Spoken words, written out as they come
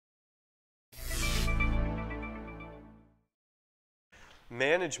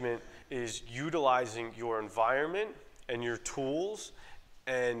Management is utilizing your environment and your tools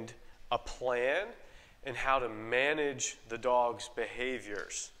and a plan and how to manage the dog's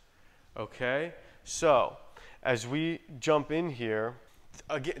behaviors. Okay? So, as we jump in here,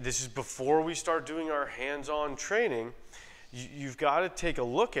 again, this is before we start doing our hands-on training, you've got to take a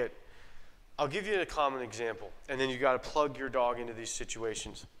look at, I'll give you a common example, and then you've got to plug your dog into these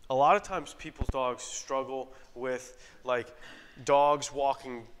situations. A lot of times people's dogs struggle with like dogs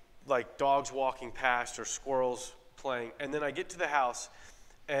walking past or squirrels playing, and then I get to the house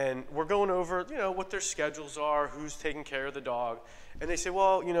and we're going over, what their schedules are, who's taking care of the dog. And they say,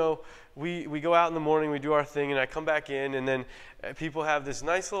 well, we go out in the morning, we do our thing, and I come back in, and then people have this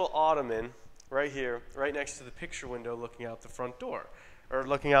nice little ottoman right here, right next to the picture window looking out the front door, or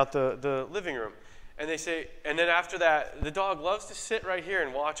looking out the living room. And they say, and then after that, the dog loves to sit right here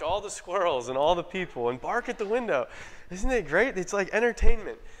and watch all the squirrels and all the people and bark at the window. Isn't it great? It's like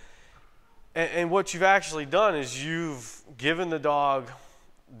entertainment. And what you've actually done is you've given the dog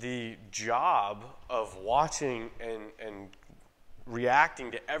the job of watching and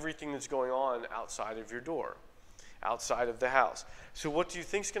reacting to everything that's going on outside of your door, outside of the house. So what do you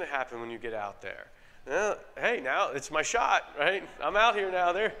think is going to happen when you get out there? Hey, now it's my shot, right? I'm out here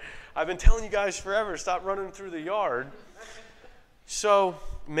now. I've been telling you guys forever, stop running through the yard. So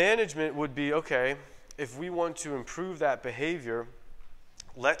management would be, okay, if we want to improve that behavior,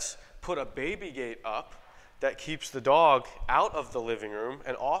 let's put a baby gate up that keeps the dog out of the living room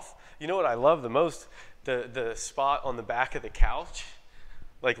and off. You know what I love the most? The spot on the back of the couch.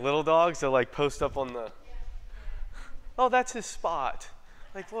 Like little dogs, they'll like post up on the, oh, that's his spot.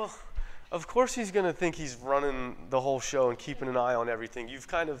 Like, well, of course he's going to think he's running the whole show and keeping an eye on everything. You've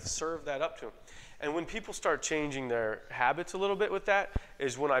kind of served that up to him. And when people start changing their habits a little bit with that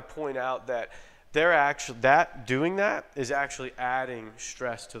is when I point out that doing that is actually adding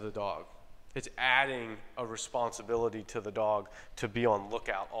stress to the dog. It's adding a responsibility to the dog to be on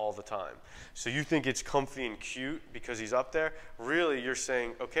lookout all the time. So you think it's comfy and cute because he's up there. Really, you're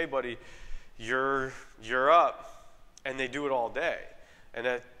saying, okay, buddy, you're up. And they do it all day.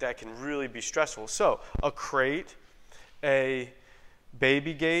 And that can really be stressful. So a crate, a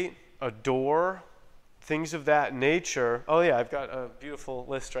baby gate, a door, things of that nature. Oh, yeah, I've got a beautiful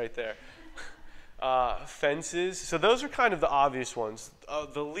list right there. Fences. So those are kind of the obvious ones.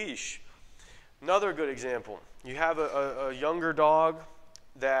 The leash. Another good example, you have a younger dog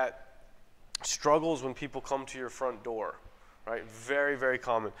that struggles when people come to your front door, right? Very, very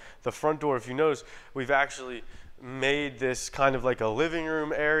common. The front door, if you notice, we've actually made this kind of like a living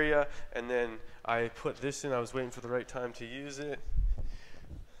room area, and then I put this in. I was waiting for the right time to use it.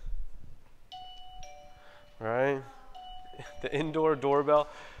 Right? The indoor doorbell,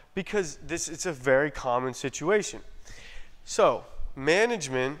 because it's a very common situation. So,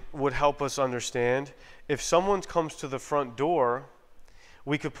 management would help us understand if someone comes to the front door,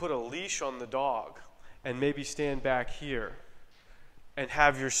 we could put a leash on the dog and maybe stand back here and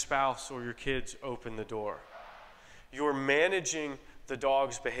have your spouse or your kids open the door. You're managing the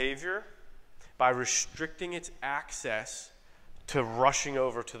dog's behavior by restricting its access to rushing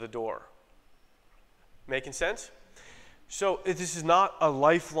over to the door. Making sense? So this is not a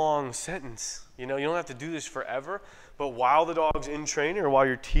lifelong sentence. You don't have to do this forever. But while the dog's in training or while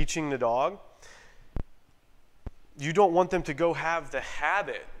you're teaching the dog, you don't want them to go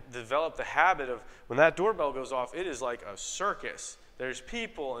develop the habit of when that doorbell goes off, it is like a circus. There's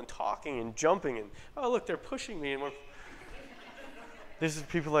people and talking and jumping and, oh, look, they're pushing me. And this is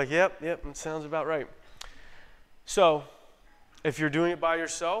people like, yep, it sounds about right. So if you're doing it by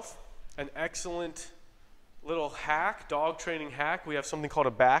yourself, an excellent little hack, dog training hack, we have something called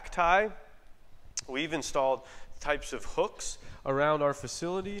a back tie. We've installed types of hooks around our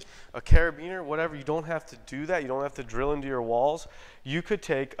facility, a carabiner, whatever. You don't have to do that. You don't have to drill into your walls. You could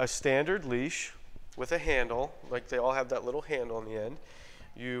take a standard leash with a handle, like they all have that little handle on the end.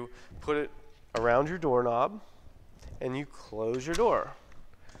 You put it around your doorknob, and you close your door.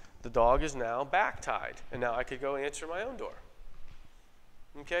 The dog is now back tied, and now I could go answer my own door.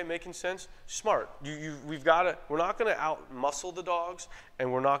 Okay, making sense? Smart. We're not going to out-muscle the dogs,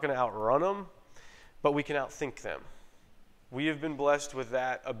 and we're not going to outrun them, but we can outthink them. We have been blessed with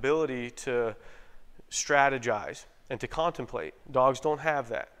that ability to strategize and to contemplate. Dogs don't have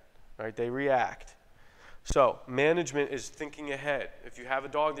that, right? They react. So management is thinking ahead. If you have a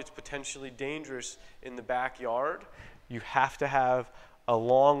dog that's potentially dangerous in the backyard, you have to have a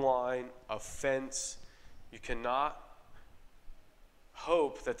long line, a fence. You cannot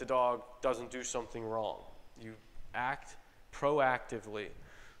hope that the dog doesn't do something wrong. You act proactively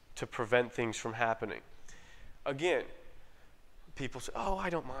to prevent things from happening. Again, people say, oh, I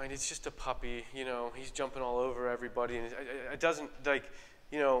don't mind, it's just a puppy, you know, he's jumping all over everybody, and it doesn't, like,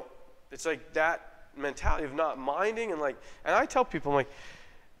 you know, it's like that mentality of not minding, and I tell people, I'm like,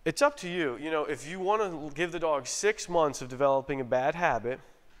 it's up to you. You know, if you want to give the dog 6 months of developing a bad habit,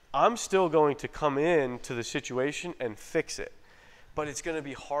 I'm still going to come in to the situation and fix it, but it's going to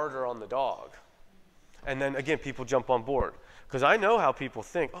be harder on the dog. And then again, people jump on board, because I know how people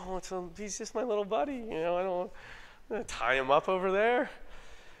think, oh, he's just my little buddy, you know, I'm going to tie him up over there.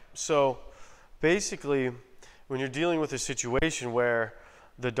 So basically, when you're dealing with a situation where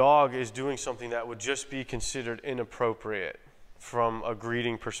the dog is doing something that would just be considered inappropriate from a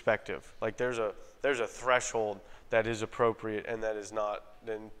breeding perspective, like there's a threshold that is appropriate and that is not,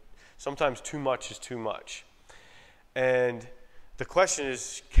 then sometimes too much is too much. And the question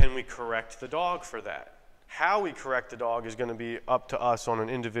is, can we correct the dog for that? How we correct the dog is going to be up to us on an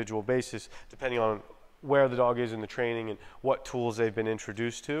individual basis, depending on where the dog is in the training and what tools they've been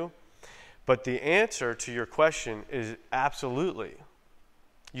introduced to. But the answer to your question is absolutely.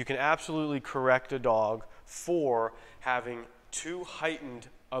 You can absolutely correct a dog for having too heightened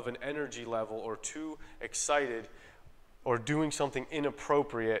of an energy level or too excited or doing something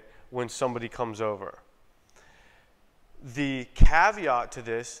inappropriate when somebody comes over. The caveat to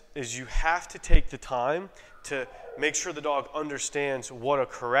this is you have to take the time to make sure the dog understands what a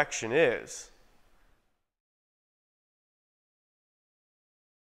correction is.